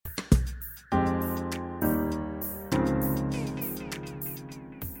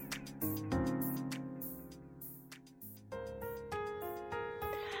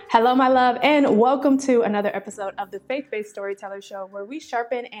Hello, my love, and welcome to another episode of the Faith-Based Storyteller Show, where we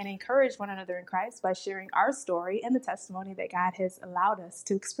sharpen and encourage one another in Christ by sharing our story and the testimony that God has allowed us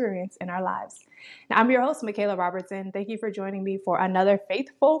to experience in our lives. Now, I'm your host, Michaela Robertson. Thank you for joining me for another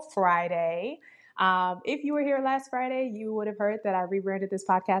Faithful Friday. If you were here last Friday, you would have heard that I rebranded this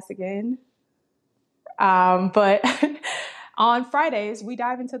podcast again. But on Fridays, we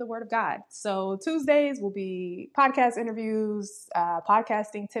dive into the Word of God. So Tuesdays will be podcast interviews,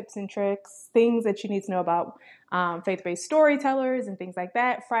 podcasting tips and tricks, things that you need to know about faith-based storytellers and things like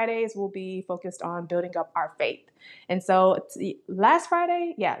that. Fridays will be focused on building up our faith. And so last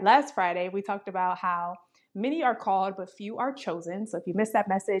Friday, we talked about how many are called, but few are chosen. So if you missed that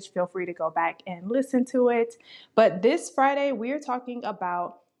message, feel free to go back and listen to it. But this Friday, we're talking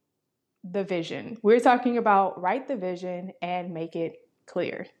about the vision. We're talking about write the vision and make it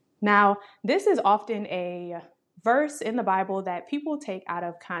clear. Now, this is often a verse in the Bible that people take out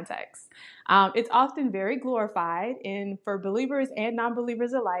of context. It's often very glorified, and for believers and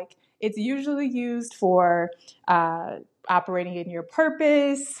non-believers alike, it's usually used for operating in your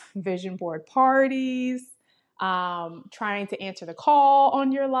purpose, vision board parties, trying to answer the call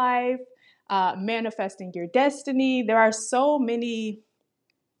on your life, manifesting your destiny. There are so many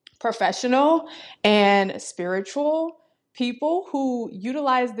professional and spiritual people who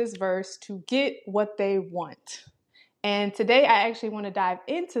utilize this verse to get what they want. And today I actually want to dive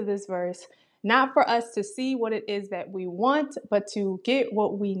into this verse, not for us to see what it is that we want, but to get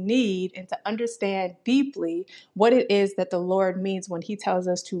what we need and to understand deeply what it is that the Lord means when he tells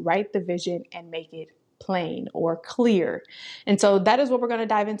us to write the vision and make it plain or clear. And so that is what we're going to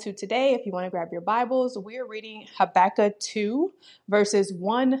dive into today. If you want to grab your Bibles, we are reading Habakkuk 2 verses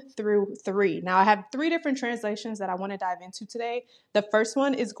 1 through 3. Now I have three different translations that I want to dive into today. The first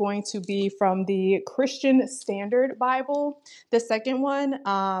one is going to be from the Christian Standard Bible. The second one,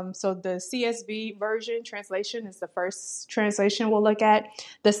 so the CSB version translation is the first translation we'll look at.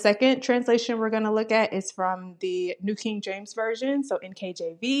 The second translation we're going to look at is from the New King James Version, so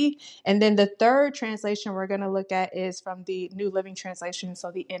NKJV. And then the third translation we're going to look at is from the New Living Translation,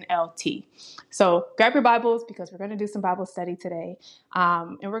 so the NLT. So grab your Bibles because we're going to do some Bible study today.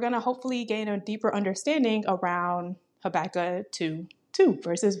 And we're going to hopefully gain a deeper understanding around Habakkuk 2,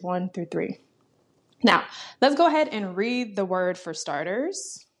 verses 1 through 3. Now, let's go ahead and read the word for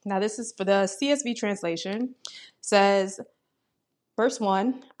starters. Now, this is for the CSB translation. It says, verse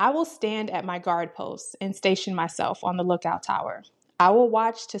 1, I will stand at my guard post and station myself on the lookout tower. I will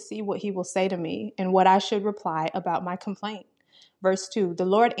watch to see what he will say to me and what I should reply about my complaint. Verse 2, the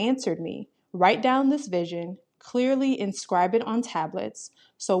Lord answered me, write down this vision, clearly inscribe it on tablets,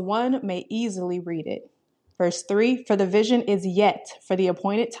 so one may easily read it. Verse 3, for the vision is yet for the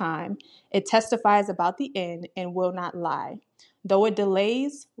appointed time. It testifies about the end and will not lie. Though it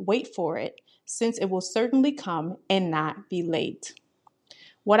delays, wait for it, since it will certainly come and not be late.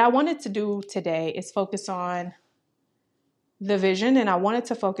 What I wanted to do today is focus on the vision, and I wanted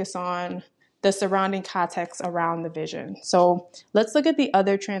to focus on the surrounding context around the vision. So let's look at the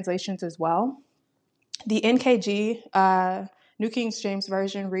other translations as well. The NKG, New King James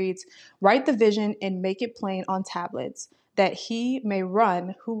Version reads, write the vision and make it plain on tablets, that he may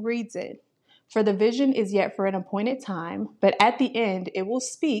run who reads it. For the vision is yet for an appointed time, but at the end it will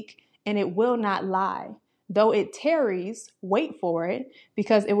speak and it will not lie. Though it tarries, wait for it,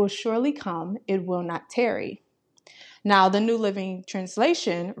 because it will surely come, it will not tarry. Now, the New Living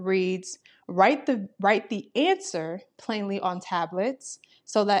Translation reads, write the answer plainly on tablets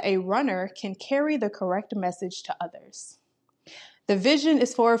so that a runner can carry the correct message to others. The vision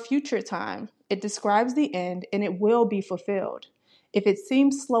is for a future time. It describes the end and it will be fulfilled. If it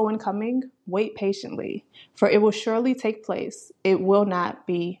seems slow in coming, wait patiently, for it will surely take place. It will not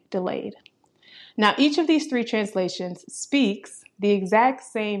be delayed. Now, each of these three translations speaks the exact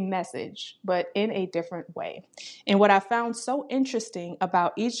same message, but in a different way. And what I found so interesting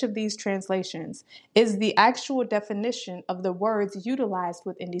about each of these translations is the actual definition of the words utilized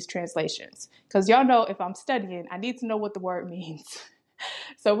within these translations. Because y'all know if I'm studying, I need to know what the word means.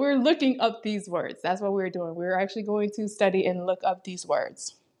 So we're looking up these words. That's what we're doing. We're actually going to study and look up these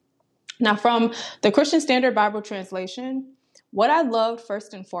words. Now, from the Christian Standard Bible translation, what I loved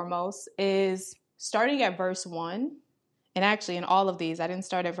first and foremost is starting at verse 1. And actually, in all of these, I didn't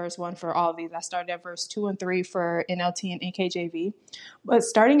start at verse 1 for all of these. I started at verse 2 and 3 for NLT and NKJV. But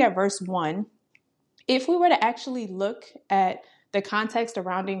starting at verse 1, if we were to actually look at the context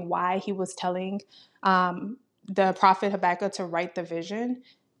surrounding why he was telling the prophet Habakkuk to write the vision,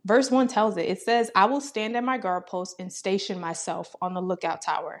 verse 1 tells it. It says, I will stand at my guard post and station myself on the lookout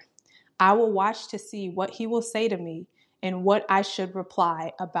tower. I will watch to see what he will say to me and what I should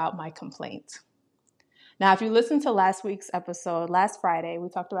reply about my complaint. Now, if you listen to last week's episode, last Friday, we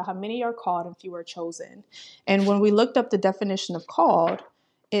talked about how many are called and few are chosen. And when we looked up the definition of called,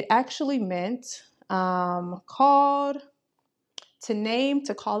 it actually meant called, to name,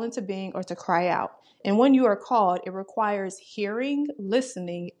 to call into being, or to cry out. And when you are called, it requires hearing,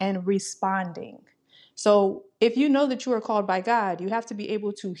 listening, and responding. So if you know that you are called by God, you have to be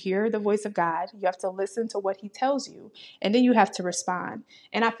able to hear the voice of God. You have to listen to what he tells you, and then you have to respond.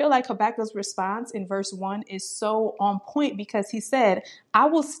 And I feel like Habakkuk's response in verse 1 is so on point, because he said, I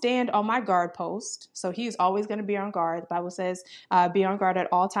will stand on my guard post. So he's always going to be on guard. The Bible says, be on guard at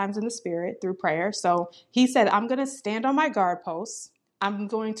all times in the spirit through prayer. So he said, I'm going to stand on my guard post. I'm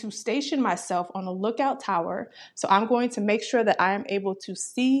going to station myself on a lookout tower. So I'm going to make sure that I am able to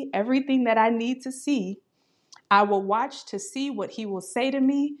see everything that I need to see. I will watch to see what he will say to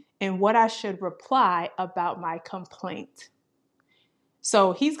me and what I should reply about my complaint.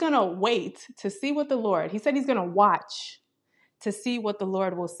 So he's going to wait to see what he said he's going to watch to see what the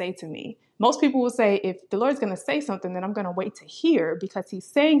Lord will say to me. Most people will say, if the Lord's going to say something, then I'm going to wait to hear, because he's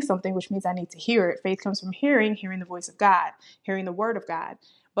saying something, which means I need to hear it. Faith comes from hearing the voice of God, hearing the word of God.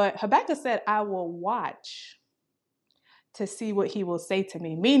 But Habakkuk said, I will watch to see what he will say to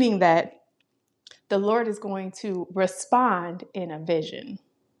me, meaning that the Lord is going to respond in a vision.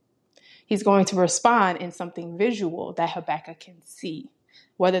 He's going to respond in something visual that Habakkuk can see.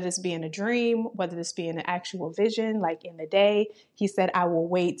 Whether this be in a dream, whether this be in an actual vision, like in the day, he said, I will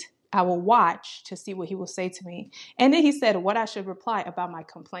watch to see what he will say to me. And then he said what I should reply about my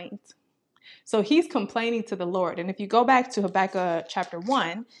complaint. So he's complaining to the Lord. And if you go back to Habakkuk chapter 1,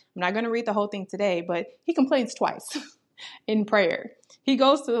 I'm not going to read the whole thing today, but he complains twice in prayer. He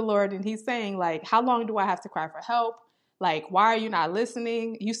goes to the Lord and he's saying, like, how long do I have to cry for help? Like, why are you not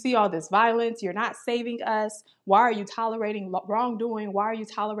listening? You see all this violence. You're not saving us. Why are you tolerating wrongdoing? Why are you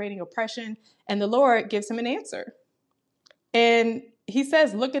tolerating oppression? And the Lord gives him an answer. And he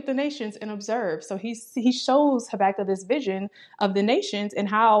says, look at the nations and observe. So he shows Habakkuk this vision of the nations and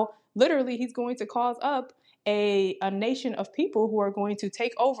how literally he's going to cause up a nation of people who are going to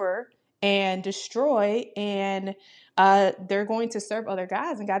take over and destroy, and they're going to serve other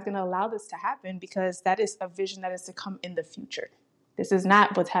gods. And God's going to allow this to happen because that is a vision that is to come in the future. This is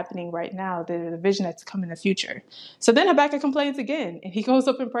not what's happening right now. The vision that's to come in the future. So then Habakkuk complains again, and he goes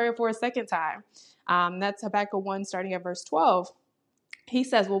up in prayer for a second time. That's Habakkuk 1, starting at verse 12. He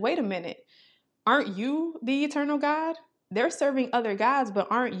says, well, wait a minute. Aren't you the eternal God? They're serving other gods, but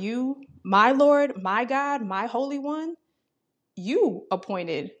aren't you my Lord, my God, my Holy One? You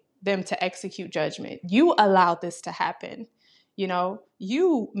appointed them to execute judgment. You allowed this to happen. You know,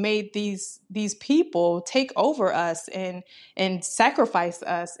 you made these people take over us and sacrifice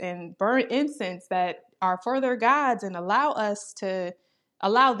us and burn incense that are for their gods and allow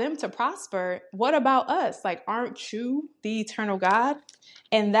them to prosper. What about us? Like, aren't you the eternal God?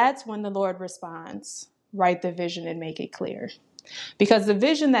 And that's when the Lord responds, write the vision and make it clear. Because the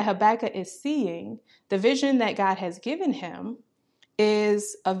vision that Habakkuk is seeing, the vision that God has given him,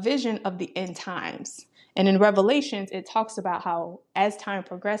 is a vision of the end times. And in Revelations, it talks about how as time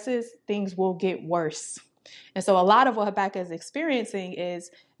progresses, things will get worse. And so a lot of what Habakkuk is experiencing is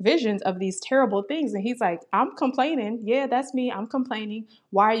visions of these terrible things. And he's like, I'm complaining. Yeah, that's me. I'm complaining.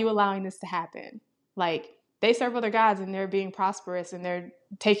 Why are you allowing this to happen? Like, they serve other gods and they're being prosperous and they're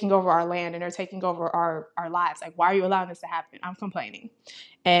taking over our land and they're taking over our lives. Like, why are you allowing this to happen? I'm complaining.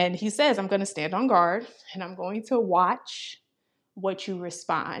 And he says, I'm going to stand on guard and I'm going to watch what you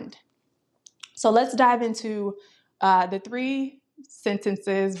respond. So let's dive into the three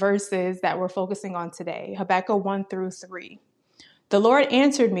verses that we're focusing on today, Habakkuk 1 through 3. The Lord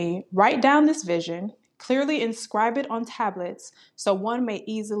answered me, write down this vision, clearly inscribe it on tablets so one may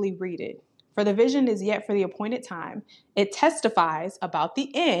easily read it. For the vision is yet for the appointed time. It testifies about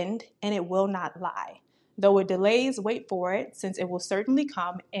the end, and it will not lie. Though it delays, wait for it, since it will certainly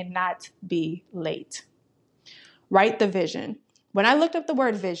come and not be late. Write the vision. When I looked up the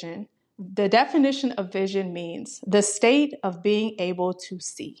word vision, the definition of vision means the state of being able to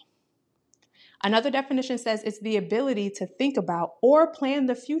see. Another definition says it's the ability to think about or plan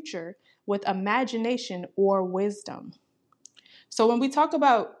the future with imagination or wisdom. So when we talk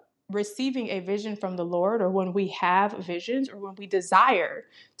about receiving a vision from the Lord, or when we have visions, or when we desire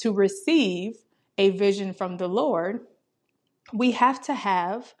to receive a vision from the Lord, we have to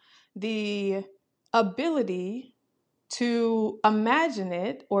have the ability to imagine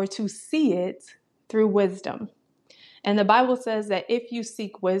it or to see it through wisdom. And the Bible says that if you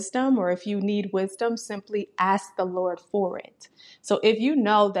seek wisdom, or if you need wisdom, simply ask the Lord for it. So if you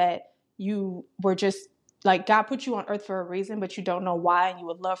know that you were just like God put you on earth for a reason, but you don't know why, and you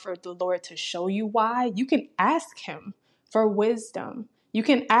would love for the Lord to show you why, you can ask him for wisdom. You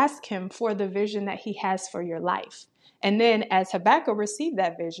can ask him for the vision that he has for your life. And then as Habakkuk received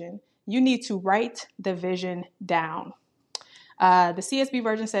that vision, you need to write the vision down. The CSB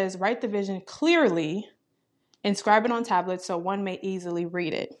version says, write the vision clearly, inscribe it on tablets so one may easily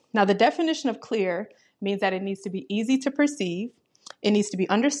read it. Now, the definition of clear means that it needs to be easy to perceive. It needs to be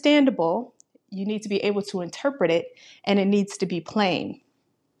understandable. You need to be able to interpret it, and it needs to be plain.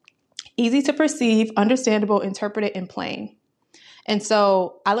 Easy to perceive, understandable, interpreted, and plain. And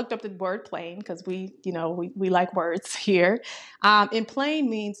so I looked up the word plain because we like words here. And plain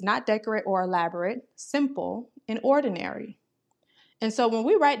means not decorate or elaborate, simple and ordinary. And so when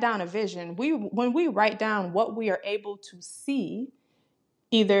we write down a vision, when we write down what we are able to see,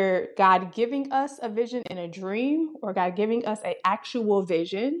 either God giving us a vision in a dream or God giving us an actual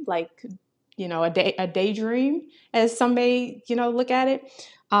vision, like, a daydream, as some may, look at it.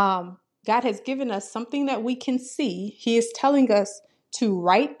 God has given us something that we can see. He is telling us to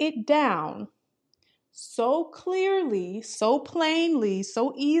write it down so clearly, so plainly,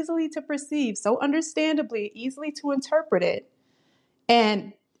 so easily to perceive, so understandably, easily to interpret it,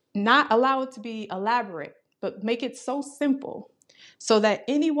 and not allow it to be elaborate, but make it so simple so that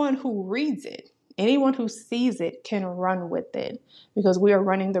anyone who reads it, anyone who sees it can run with it, because we are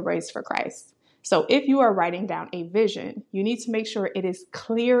running the race for Christ. So if you are writing down a vision, you need to make sure it is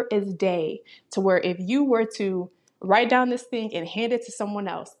clear as day, to where if you were to write down this thing and hand it to someone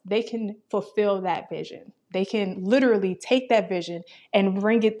else, they can fulfill that vision. They can literally take that vision and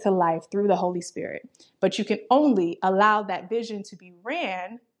bring it to life through the Holy Spirit. But you can only allow that vision to be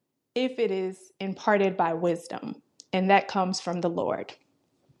ran if it is imparted by wisdom, and that comes from the Lord.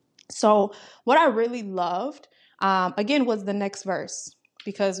 So what I really loved, again, was the next verse.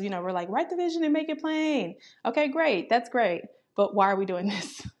 Because, we're like, write the vision and make it plain. Okay, great. That's great. But why are we doing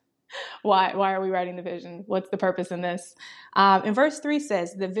this? Why are we writing the vision? What's the purpose in this? And verse 3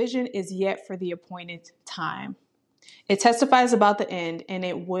 says, the vision is yet for the appointed time. It testifies about the end, and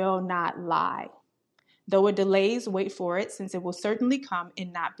it will not lie. Though it delays, wait for it, since it will certainly come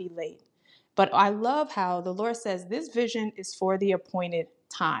and not be late. But I love how the Lord says this vision is for the appointed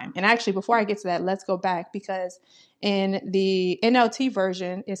time. And actually, before I get to that, let's go back, because in the NLT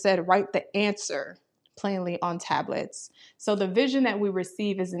version, it said, write the answer plainly on tablets. So the vision that we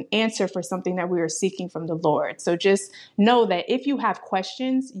receive is an answer for something that we are seeking from the Lord. So just know that if you have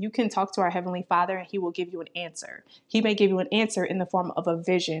questions, you can talk to our Heavenly Father and he will give you an answer. He may give you an answer in the form of a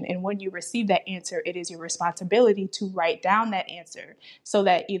vision. And when you receive that answer, it is your responsibility to write down that answer so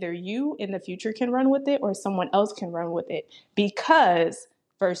that either you in the future can run with it or someone else can run with it. Because,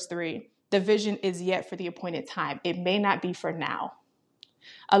 verse 3, the vision is yet for the appointed time. It may not be for now.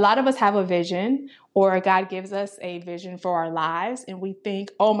 A lot of us have a vision, or God gives us a vision for our lives, and we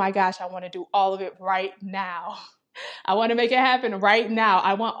think, oh my gosh, I want to do all of it right now. I want to make it happen right now.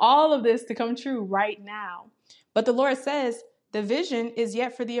 I want all of this to come true right now. But the Lord says the vision is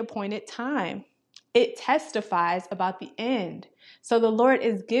yet for the appointed time. It testifies about the end. So the Lord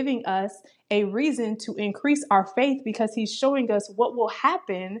is giving us a reason to increase our faith, because he's showing us what will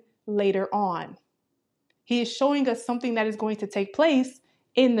happen later on. He is showing us something that is going to take place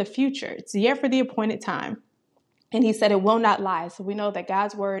in the future. It's yet for the appointed time. And he said it will not lie. So we know that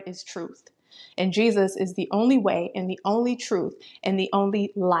God's word is truth. And Jesus is the only way and the only truth and the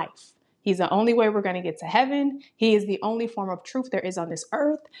only life. He's the only way we're going to get to heaven. He is the only form of truth there is on this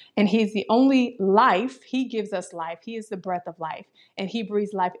earth. And he's the only life. He gives us life. He is the breath of life. And he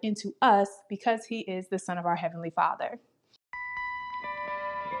breathes life into us because he is the Son of our Heavenly Father.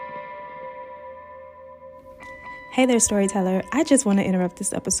 Hey there, storyteller. I just want to interrupt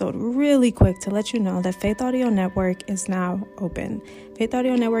this episode really quick to let you know that Faith Audio Network is now open. Faith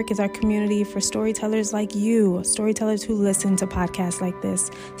Audio Network is our community for storytellers like you, storytellers who listen to podcasts like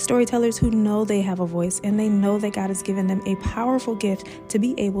this, storytellers who know they have a voice and they know that God has given them a powerful gift to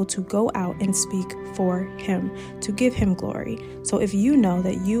be able to go out and speak for Him, to give Him glory. So if you know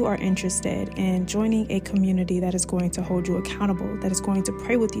that you are interested in joining a community that is going to hold you accountable, that is going to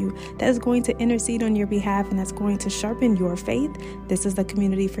pray with you, that is going to intercede on your behalf, and that's going to sharpen your faith, this is the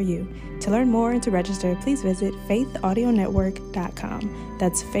community for you. To learn more and to register, please visit faithaudionetwork.com.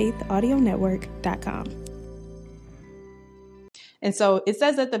 That's faithaudionetwork.com. And so it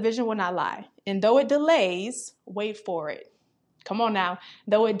says that the vision will not lie. And though it delays, wait for it. Come on now.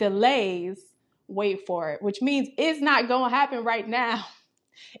 Though it delays, wait for it, which means it's not going to happen right now.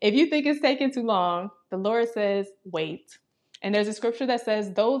 If you think it's taking too long, the Lord says, wait. And there's a scripture that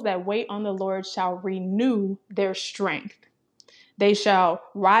says, those that wait on the Lord shall renew their strength. They shall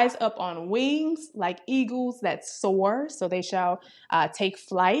rise up on wings like eagles that soar. So they shall take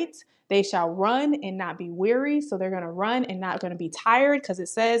flight. They shall run and not be weary. So they're going to run and not going to be tired, because it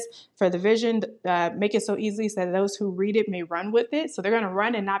says for the vision, make it so easy so that those who read it may run with it. So they're going to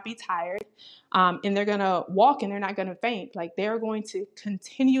run and not be tired. And they're going to walk and they're not going to faint. Like, they're going to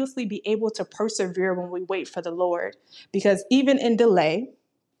continuously be able to persevere when we wait for the Lord. Because even in delay,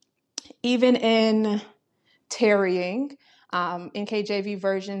 even in tarrying, NKJV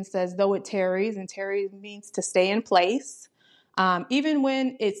version says, though it tarries, and tarry means to stay in place. Even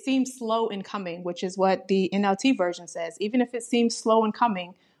when it seems slow in coming, which is what the NLT version says, even if it seems slow in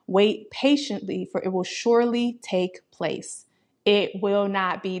coming, wait patiently, for it will surely take place. It will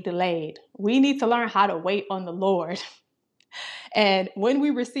not be delayed. We need to learn how to wait on the Lord. And when we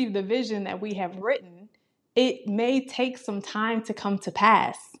receive the vision that we have written, it may take some time to come to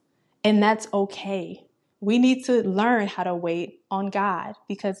pass, and that's okay. We need to learn how to wait on God,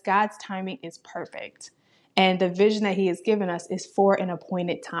 because God's timing is perfect. And the vision that he has given us is for an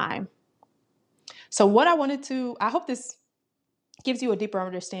appointed time. So I hope this gives you a deeper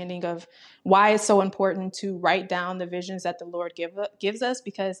understanding of why it's so important to write down the visions that the Lord gives us,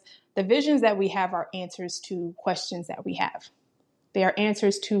 because the visions that we have are answers to questions that we have. They are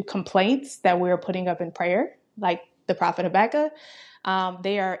answers to complaints that we're putting up in prayer, like the prophet Habakkuk.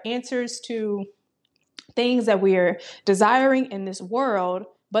 They are answers to things that we're desiring in this world.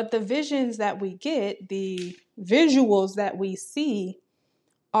 But the visions that we get, the visuals that we see,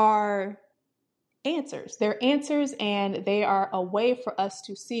 are answers. They're answers, and they are a way for us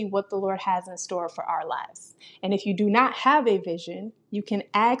to see what the Lord has in store for our lives. And if you do not have a vision, you can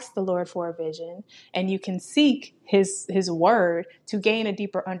ask the Lord for a vision, and you can seek his word to gain a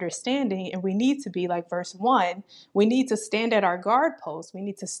deeper understanding. And we need to be like verse 1. We need to stand at our guard post. We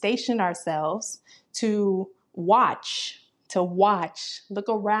need to station ourselves to watch, look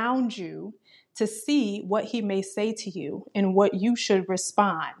around you, to see what he may say to you and what you should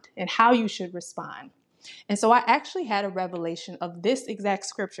respond and how you should respond. And so I actually had a revelation of this exact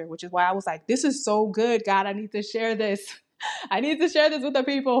scripture, which is why I was like, this is so good, God, I need to share this. I need to share this with the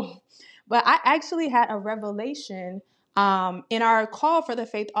people. But I actually had a revelation in our call for the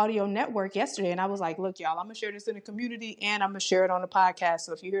Faith Audio Network yesterday. And I was like, look, y'all, I'm going to share this in the community and I'm going to share it on the podcast.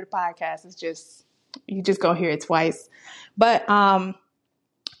 So if you hear the podcast, you just go hear it twice. But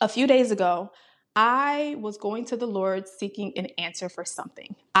a few days ago, I was going to the Lord seeking an answer for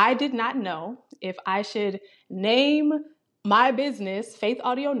something. I did not know if I should name my business Faith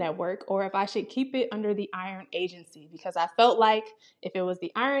Audio Network or if I should keep it under the Iron Agency, because I felt like if it was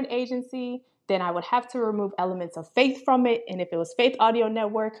the Iron Agency, then I would have to remove elements of faith from it. And if it was Faith Audio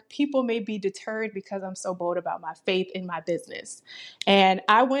Network, people may be deterred because I'm so bold about my faith in my business. And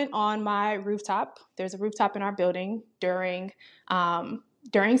I went on my rooftop. There's a rooftop in our building during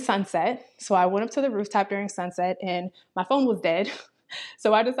sunset. So I went up to the rooftop during sunset and my phone was dead.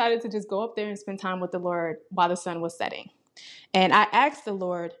 So I decided to just go up there and spend time with the Lord while the sun was setting. And I asked the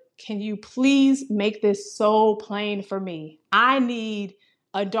Lord, can you please make this so plain for me? I need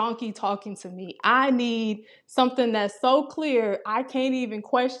a donkey talking to me. I need something that's so clear I can't even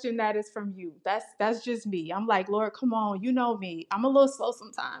question that it's from you. That's just me. I'm like, Lord, come on, you know me. I'm a little slow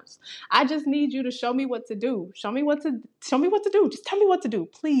sometimes. I just need you to show me what to do. Show me what to do. Just tell me what to do,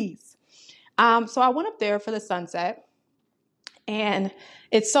 please. So I went up there for the sunset. And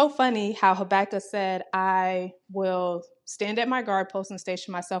it's so funny how Habakkuk said, I will stand at my guard post and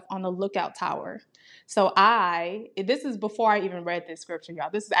station myself on the lookout tower. So this is before I even read this scripture, y'all.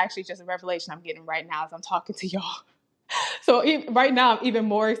 This is actually just a revelation I'm getting right now as I'm talking to y'all. So right now I'm even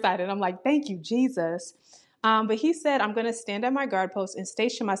more excited. I'm like, thank you, Jesus. But he said, I'm going to stand at my guard post and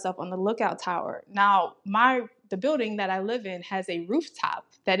station myself on the lookout tower. Now, the building that I live in has a rooftop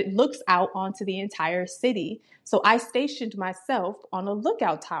that it looks out onto the entire city. So I stationed myself on a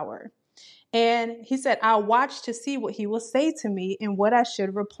lookout tower. And he said, I'll watch to see what he will say to me and what I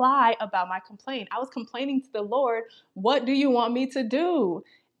should reply about my complaint. I was complaining to the Lord, what do you want me to do?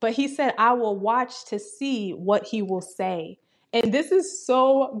 But he said, I will watch to see what he will say. And this is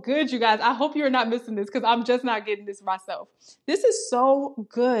so good, you guys. I hope you're not missing this because I'm just not getting this myself. This is so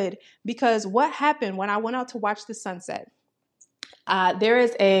good because what happened when I went out to watch the sunset? There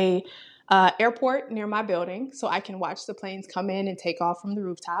is a airport near my building, so I can watch the planes come in and take off from the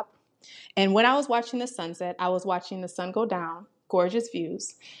rooftop. And when I was watching the sunset, I was watching the sun go down, gorgeous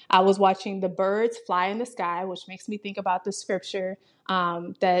views. I was watching the birds fly in the sky, which makes me think about the scripture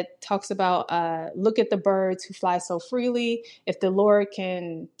that talks about, look at the birds who fly so freely. If the Lord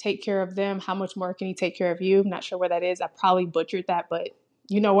can take care of them, how much more can he take care of you? I'm not sure where that is. I probably butchered that, but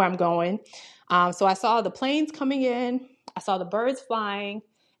you know where I'm going. So I saw the planes coming in. I saw the birds flying,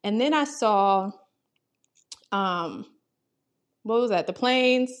 and then I saw, what was that? The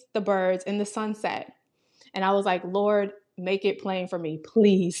planes, the birds, and the sunset. And I was like, Lord, make it plain for me,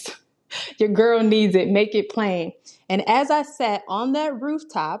 please. Your girl needs it. Make it plain. And as I sat on that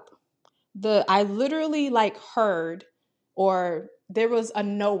rooftop, I literally like heard, or there was a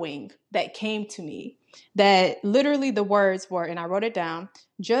knowing that came to me, that literally the words were, and I wrote it down,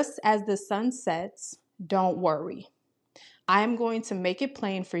 just as the sun sets, don't worry. I am going to make it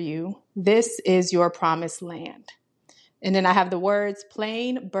plain for you. This is your promised land. And then I have the words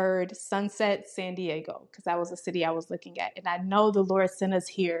plain, bird, sunset, San Diego, because that was the city I was looking at. And I know the Lord sent us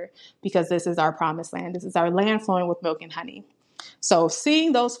here because this is our promised land. This is our land flowing with milk and honey. So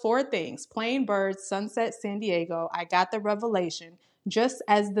seeing those four things, plain, bird, sunset, San Diego, I got the revelation. Just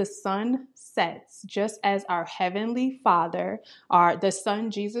as the sun sets, just as our heavenly Father, the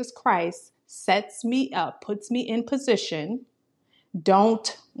Son Jesus Christ, sets me up, puts me in position,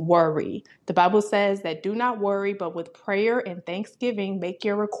 don't worry. The Bible says that do not worry, but with prayer and thanksgiving, make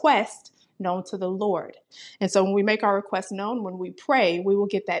your request known to the Lord. And so when we make our request known, when we pray, we will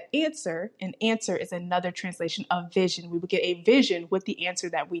get that answer. An answer is another translation of vision. We will get a vision with the answer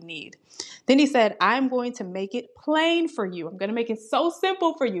that we need. Then he said, I'm going to make it plain for you. I'm going to make it so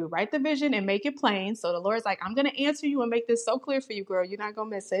simple for you. Write the vision and make it plain. So the Lord's like, I'm going to answer you and make this so clear for you, girl. You're not going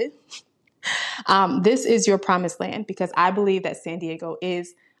to miss it. This is your promised land, because I believe that San Diego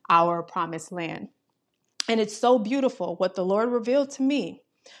is our promised land. And it's so beautiful what the Lord revealed to me,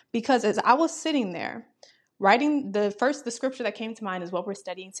 because as I was sitting there writing, the scripture that came to mind is what we're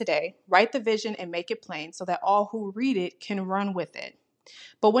studying today. Write the vision and make it plain so that all who read it can run with it.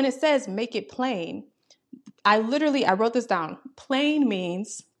 But when it says make it plain, I wrote this down. Plain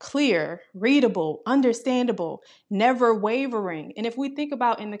means clear, readable, understandable, never wavering. And if we think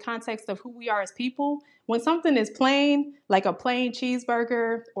about in the context of who we are as people, when something is plain, like a plain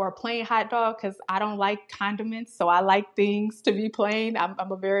cheeseburger or a plain hot dog, because I don't like condiments, so I like things to be plain. I'm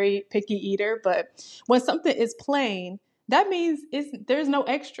a very picky eater. But when something is plain, that means there's no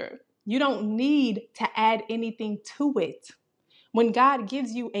extra. You don't need to add anything to it. When God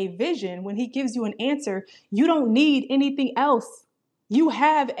gives you a vision, when he gives you an answer, you don't need anything else. You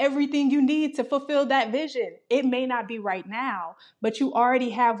have everything you need to fulfill that vision. It may not be right now, but you already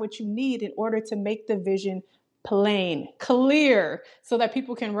have what you need in order to make the vision plain, clear, so that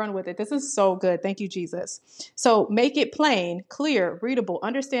people can run with it. This is so good. Thank you, Jesus. So make it plain, clear, readable,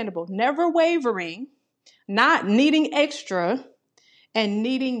 understandable, never wavering, not needing extra, and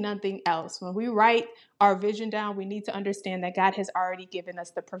needing nothing else. When we write our vision down, we need to understand that God has already given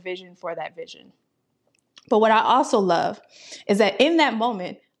us the provision for that vision. But what I also love is that in that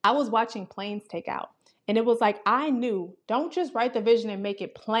moment, I was watching planes take out. And it was like, I knew, don't just write the vision and make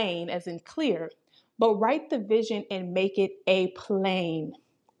it plain, as in clear, but write the vision and make it a plane,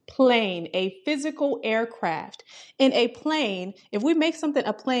 a physical aircraft. In a plane, if we make something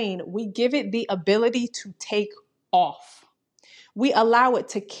a plane, we give it the ability to take off. We allow it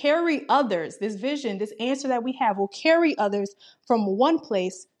to carry others. This vision, this answer that we have will carry others from one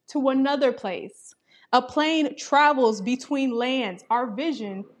place to another place. A plane travels between lands. Our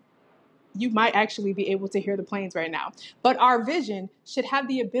vision, you might actually be able to hear the planes right now, but our vision should have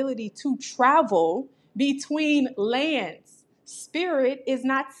the ability to travel between lands. Spirit is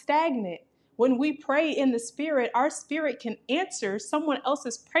not stagnant. When we pray in the Spirit, our spirit can answer someone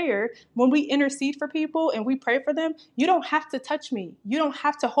else's prayer. When we intercede for people and we pray for them, you don't have to touch me. You don't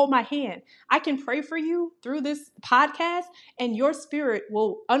have to hold my hand. I can pray for you through this podcast, and your spirit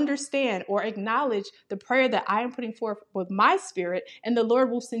will understand or acknowledge the prayer that I am putting forth with my spirit, and the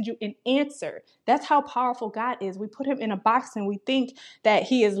Lord will send you an answer. That's how powerful God is. We put him in a box and we think that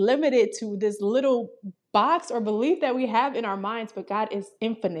he is limited to this little box or belief that we have in our minds, but God is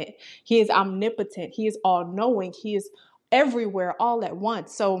infinite. He is omnipotent. He is all-knowing. He is everywhere all at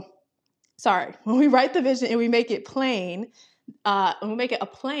once. So, when we write the vision and we make it plain, when we make it a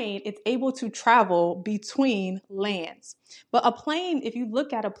plane, it's able to travel between lands. But a plane, if you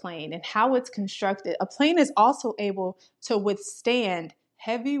look at a plane and how it's constructed, a plane is also able to withstand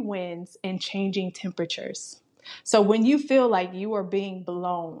heavy winds and changing temperatures. So when you feel like you are being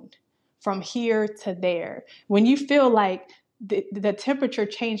blown from here to there, when you feel like the temperature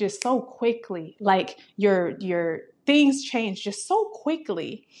changes so quickly, like your things change just so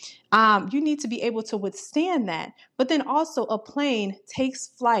quickly, you need to be able to withstand that. But then also a plane takes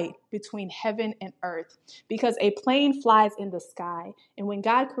flight between heaven and earth, because a plane flies in the sky. And when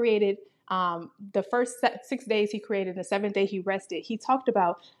God created the first 6 days he created, the seventh day he rested, he talked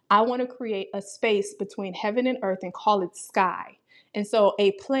about, I want to create a space between heaven and earth and call it sky. And so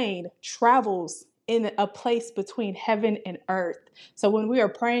a plane travels in a place between heaven and earth. So when we are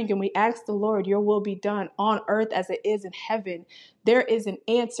praying and we ask the Lord, your will be done on earth as it is in heaven, there is an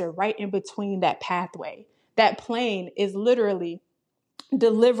answer right in between that pathway. That plane is literally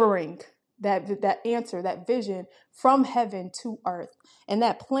delivering that answer, that vision from heaven to earth. And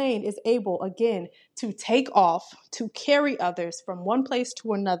that plane is able, again, to take off, to carry others from one place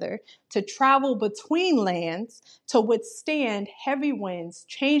to another, to travel between lands, to withstand heavy winds,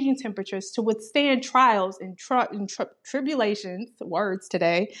 changing temperatures, to withstand trials and tribulations, words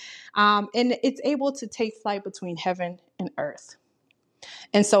today. And it's able to take flight between heaven and earth.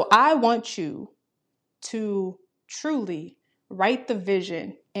 And so I want you to truly write the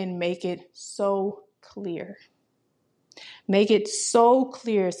vision and make it so clear. Make it so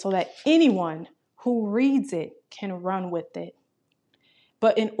clear so that anyone who reads it can run with it.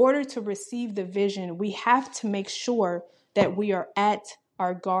 But in order to receive the vision, we have to make sure that we are at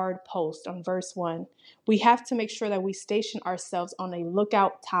our guard post on verse 1. We have to make sure that we station ourselves on a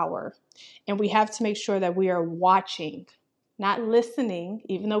lookout tower. And we have to make sure that we are watching, not listening,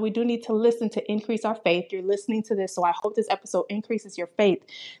 even though we do need to listen to increase our faith. You're listening to this, so I hope this episode increases your faith.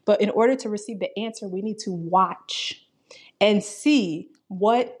 But in order to receive the answer, we need to watch and see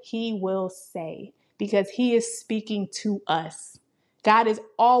what he will say, because he is speaking to us. God is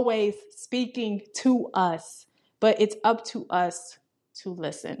always speaking to us, but it's up to us to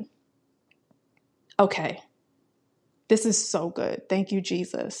listen. Okay, this is so good. Thank you,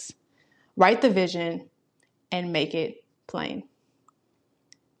 Jesus. Write the vision and make it plain.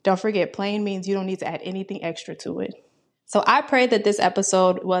 Don't forget, plain means you don't need to add anything extra to it. So I pray that this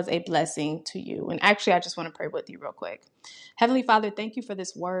episode was a blessing to you. And actually, I just want to pray with you real quick. Heavenly Father, thank you for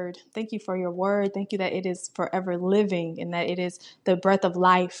this word. Thank you for your word. Thank you that it is forever living and that it is the breath of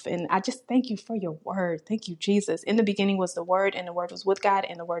life. And I just thank you for your word. Thank you, Jesus. In the beginning was the word, and the word was with God,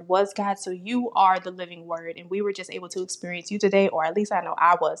 and the word was God. So you are the living word. And we were just able to experience you today, or at least I know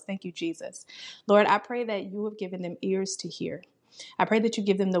I was. Thank you, Jesus. Lord, I pray that you have given them ears to hear. I pray that you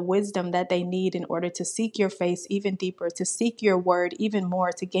give them the wisdom that they need in order to seek your face even deeper, to seek your word even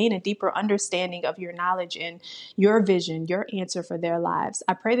more, to gain a deeper understanding of your knowledge and your vision, your answer for their lives.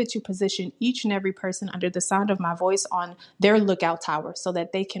 I pray that you position each and every person under the sound of my voice on their lookout tower so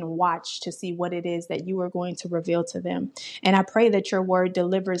that they can watch to see what it is that you are going to reveal to them. And I pray that your word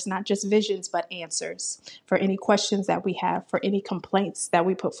delivers not just visions, but answers for any questions that we have, for any complaints that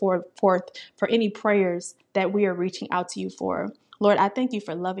we put forth, for any prayers that we are reaching out to you for. Lord, I thank you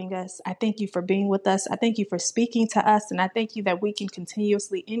for loving us. I thank you for being with us. I thank you for speaking to us. And I thank you that we can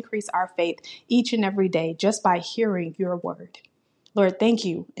continuously increase our faith each and every day just by hearing your word. Lord, thank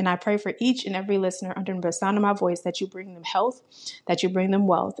you. And I pray for each and every listener under the sound of my voice that you bring them health, that you bring them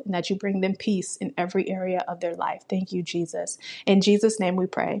wealth, and that you bring them peace in every area of their life. Thank you, Jesus. In Jesus' name we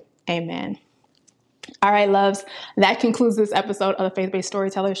pray. Amen. All right, loves, that concludes this episode of the Faith-Based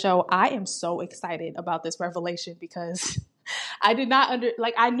Storyteller Show. I am so excited about this revelation because I did not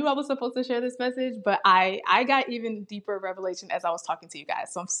I knew I was supposed to share this message, but I got even deeper revelation as I was talking to you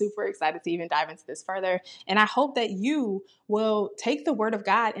guys. So I'm super excited to even dive into this further. And I hope that you will take the word of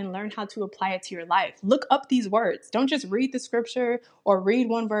God and learn how to apply it to your life. Look up these words. Don't just read the scripture or read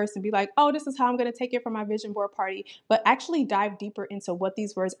one verse and be like, oh, this is how I'm going to take it for my vision board party, but actually dive deeper into what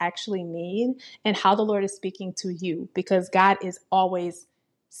these words actually mean and how the Lord is speaking to you, because God is always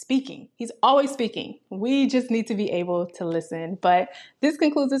speaking. He's always speaking. We just need to be able to listen. But this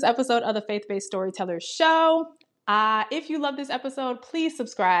concludes this episode of the Faith-Based Storyteller Show. If you love this episode, please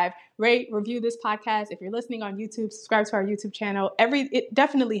subscribe, rate, review this podcast. If you're listening on YouTube, subscribe to our YouTube channel. It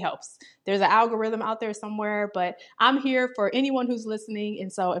definitely helps. There's an algorithm out there somewhere, but I'm here for anyone who's listening.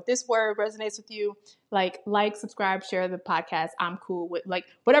 And so if this word resonates with you, like, subscribe, share the podcast. I'm cool with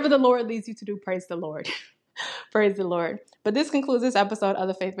whatever the Lord leads you to do. Praise the Lord. Praise the Lord. But this concludes this episode of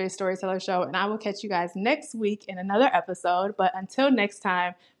the Faith-Based Storyteller Show, and I will catch you guys next week in another episode. But until next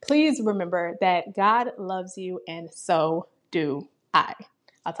time, please remember that God loves you, and so do I.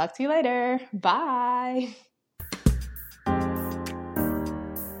 I'll talk to you later. Bye.